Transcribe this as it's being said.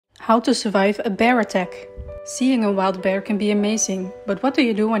How to survive a bear attack. Seeing a wild bear can be amazing, but what do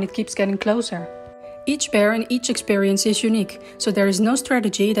you do when it keeps getting closer? Each bear and each experience is unique, so there is no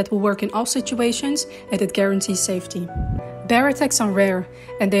strategy that will work in all situations and that guarantees safety. Bear attacks are rare,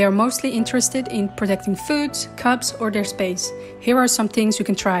 and they are mostly interested in protecting food, cubs or their space. Here are some things you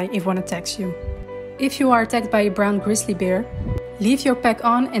can try if one attacks you. If you are attacked by a brown grizzly bear, leave your pack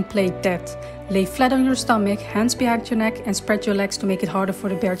on and play dead. Lay flat on your stomach, hands behind your neck and spread your legs to make it harder for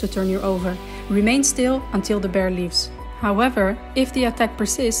the bear to turn you over. Remain still until the bear leaves. However, if the attack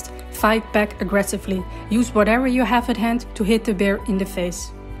persists, fight back aggressively. Use whatever you have at hand to hit the bear in the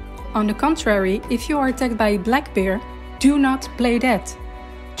face. On the contrary, if you are attacked by a black bear, do not play dead.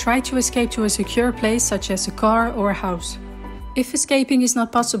 Try to escape to a secure place such as a car or a house. If escaping is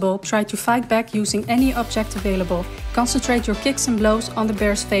not possible, try to fight back using any object available. Concentrate your kicks and blows on the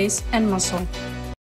bear's face and muscle.